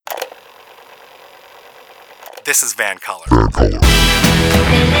This is VANCOLOUR.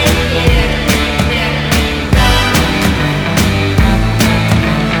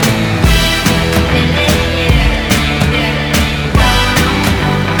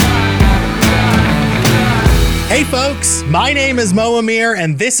 Hey folks, my name is Mo Amir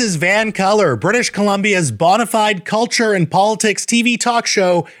and this is VANCOLOUR, British Columbia's bona fide culture and politics TV talk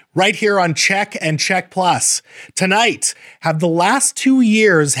show right here on Check and Check Plus. Tonight, have the last 2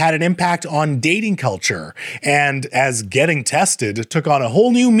 years had an impact on dating culture? And as getting tested took on a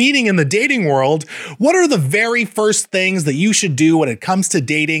whole new meaning in the dating world, what are the very first things that you should do when it comes to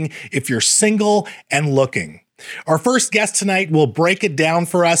dating if you're single and looking? Our first guest tonight will break it down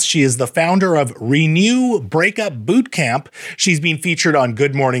for us. She is the founder of Renew Breakup Bootcamp. She's been featured on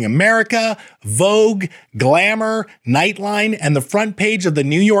Good Morning America, Vogue, Glamour, Nightline, and the front page of the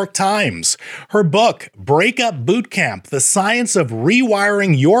New York Times. Her book, Breakup Bootcamp, The Science of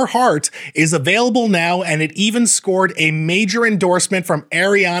Rewiring Your Heart, is available now, and it even scored a major endorsement from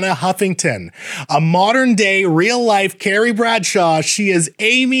Ariana Huffington. A modern-day, real-life Carrie Bradshaw, she is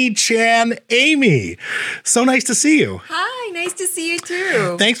Amy Chan Amy. So nice to see you. Hi, nice to see you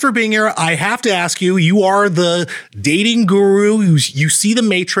too. Thanks for being here. I have to ask you, you are the dating guru. You see the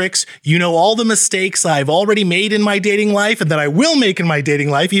matrix. You know all the mistakes I've already made in my dating life and that I will make in my dating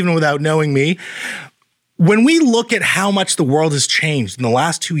life, even without knowing me. When we look at how much the world has changed in the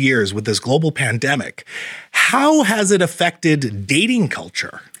last 2 years with this global pandemic, how has it affected dating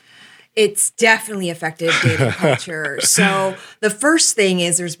culture? It's definitely affected dating culture. So the first thing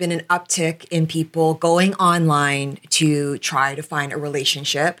is there's been an uptick in people going online to try to find a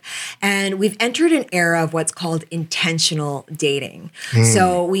relationship. And we've entered an era of what's called intentional dating.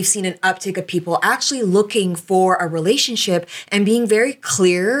 So we've seen an uptick of people actually looking for a relationship and being very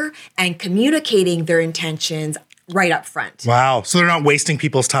clear and communicating their intentions right up front. Wow. So they're not wasting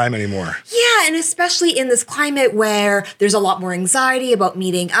people's time anymore. Yeah, and especially in this climate where there's a lot more anxiety about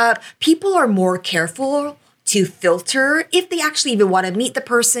meeting up, people are more careful to filter if they actually even want to meet the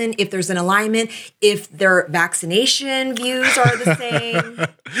person, if there's an alignment, if their vaccination views are the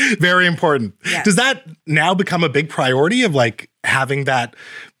same. Very important. Yes. Does that now become a big priority of like having that,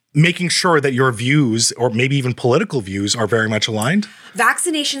 making sure that your views or maybe even political views are very much aligned?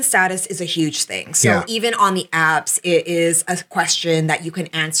 Vaccination status is a huge thing. So even on the apps, it is a question that you can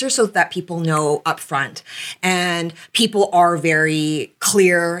answer so that people know upfront. And people are very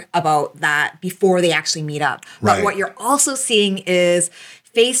clear about that before they actually meet up. Right. But what you're also seeing is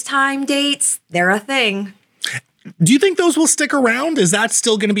FaceTime dates, they're a thing. Do you think those will stick around? Is that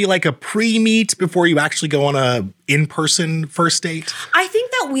still going to be like a pre-meet before you actually go on a in-person first date? I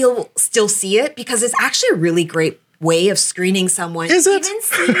think that we'll still see it because it's actually a really great way of screening someone. Is it? Even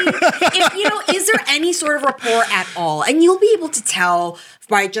see if, is there any sort of rapport at all? And you'll be able to tell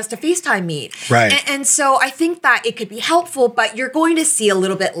by just a FaceTime meet. Right. And so I think that it could be helpful, but you're going to see a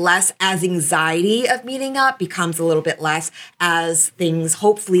little bit less as anxiety of meeting up becomes a little bit less as things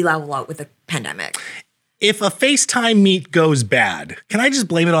hopefully level out with the pandemic. If a FaceTime meet goes bad, can I just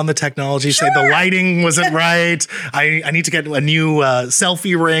blame it on the technology? Sure. Say the lighting wasn't right. I need to get a new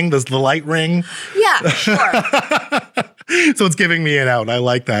selfie ring, the light ring. Yeah, sure. So it's giving me an out. I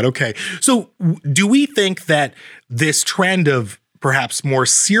like that. Okay. So do we think that this trend of perhaps more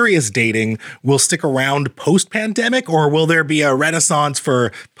serious dating will stick around post-pandemic, or will there be a renaissance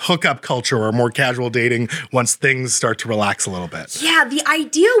for hookup culture or more casual dating once things start to relax a little bit? Yeah, the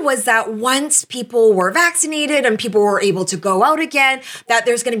idea was that once people were vaccinated and people were able to go out again, that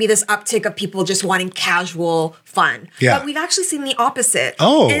there's going to be this uptick of people just wanting casual fun. Yeah. But we've actually seen the opposite.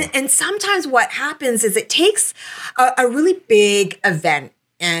 Oh. And sometimes what happens is it takes a really big event,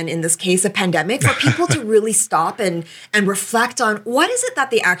 and in this case, a pandemic, for people to really stop and reflect on what is it that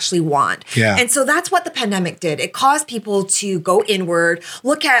they actually want. Yeah. And so that's what the pandemic did. It caused people to go inward,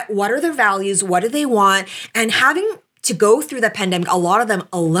 look at what are their values, what do they want, and having to go through the pandemic, a lot of them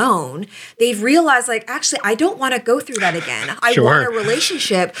alone, they've realized, like, actually, I don't want to go through that again. I Sure. want a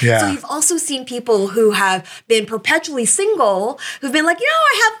relationship. Yeah. So you've also seen people who have been perpetually single, who've been like,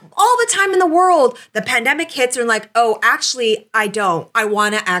 I have all the time in the world. The pandemic hits and like, oh, actually, I don't. I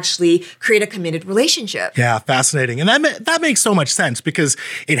want to actually create a committed relationship. Yeah, fascinating. And that makes so much sense because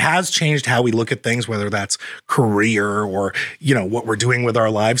it has changed how we look at things, whether that's career or, what we're doing with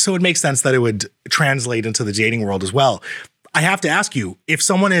our lives. So it makes sense that it would translate into the dating world as well. I have to ask you, if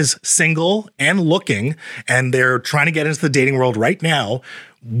someone is single and looking and they're trying to get into the dating world right now,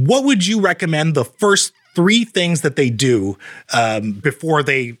 what would you recommend the first 3 things that they do before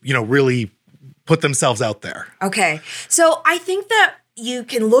they, really put themselves out there? Okay. So I think that you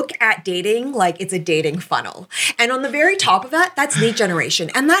can look at dating like it's a dating funnel. And on the very top of that, that's lead generation.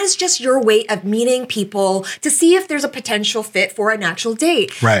 And that is just your way of meeting people to see if there's a potential fit for an actual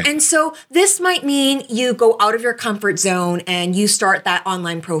date. Right. And so this might mean you go out of your comfort zone and you start that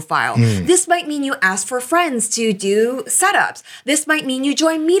online profile. This might mean you ask for friends to do setups. This might mean you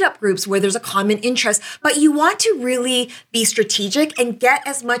join meetup groups where there's a common interest, but you want to really be strategic and get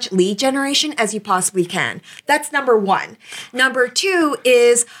as much lead generation as you possibly can. That's number one. Number two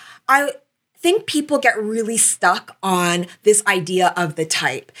is I think people get really stuck on this idea of the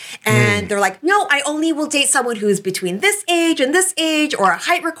type. And they're like, no, I only will date someone who's between this age and this age or a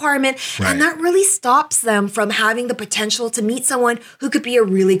height requirement. Right. And that really stops them from having the potential to meet someone who could be a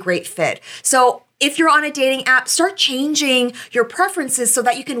really great fit. So if you're on a dating app, start changing your preferences so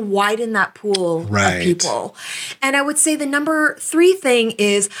that you can widen that pool of people. And I would say the number 3 thing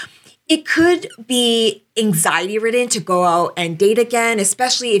is it could be anxiety ridden to go out and date again,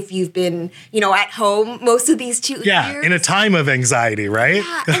 especially if you've been, at home most of these 2 years. Yeah, in a time of anxiety, right?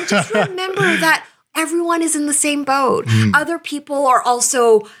 Yeah, and just remember that everyone is in the same boat. Other people are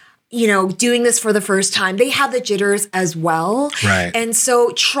also doing this for the first time. They have the jitters as well. Right. And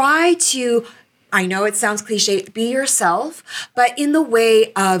so try to, I know it sounds cliche, be yourself, but in the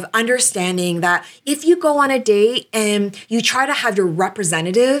way of understanding that if you go on a date and you try to have your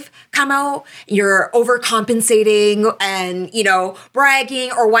representative come out, you're overcompensating and,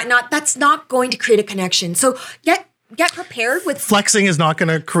 bragging or whatnot, that's not going to create a connection. So get prepared with... Flexing is not going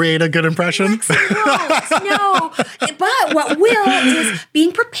to create a good impression? No. But what will is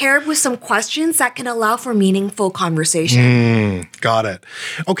being prepared with some questions that can allow for meaningful conversation. Got it.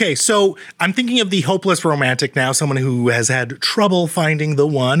 Okay, so I'm thinking of the hopeless romantic now, someone who has had trouble finding the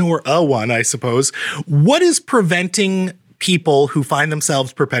one or a one, I suppose. What is preventing people who find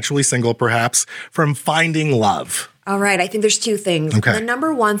themselves perpetually single, perhaps, from finding love? All right. I think there's 2 things. Okay. The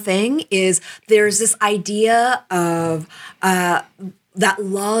number 1 thing is there's this idea of that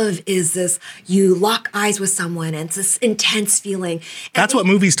love is this, you lock eyes with someone and it's this intense feeling. And That's what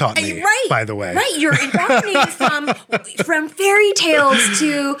movies taught me, right, by the way. Right. You're indoctrinated from fairy tales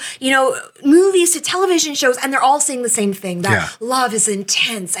to, movies to television shows, and they're all saying the same thing, that love is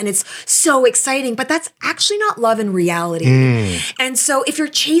intense and it's so exciting, but that's actually not love in reality. And so if you're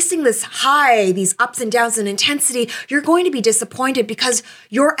chasing this high, these ups and downs and intensity, you're going to be disappointed because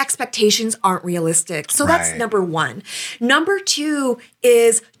your expectations aren't realistic. So that's number 1. Number 2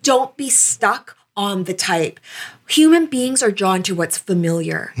 is don't be stuck on the type. Human beings are drawn to what's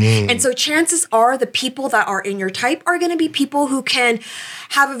familiar. And so chances are the people that are in your type are going to be people who can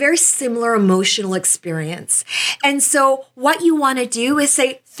have a very similar emotional experience. And so what you want to do is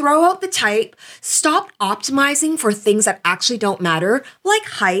say, throw out the type, stop optimizing for things that actually don't matter, like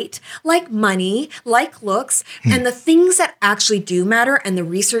height, like money, like looks, and the things that actually do matter, and the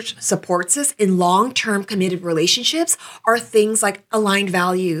research supports this in long-term committed relationships, are things like aligned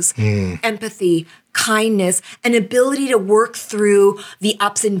values, empathy, kindness, an ability to work through the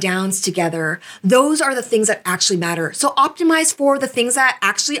ups and downs together. Those are the things that actually matter. So optimize for the things that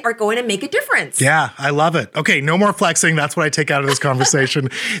actually are going to make a difference. Yeah, I love it. Okay, no more flexing. That's what I take out of this conversation.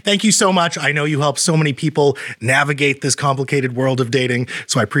 Thank you so much. I know you help so many people navigate this complicated world of dating,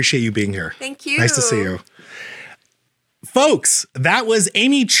 so I appreciate you being here. Thank you. Nice to see you. Folks, that was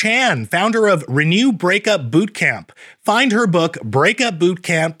Amy Chan, founder of Renew Breakup Bootcamp. Find her book, Breakup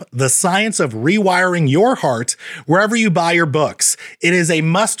Bootcamp, The Science of Rewiring Your Heart, wherever you buy your books. It is a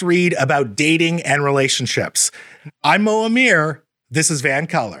must-read about dating and relationships. I'm Mo Amir. This is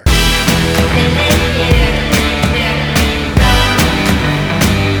VANCOLOUR.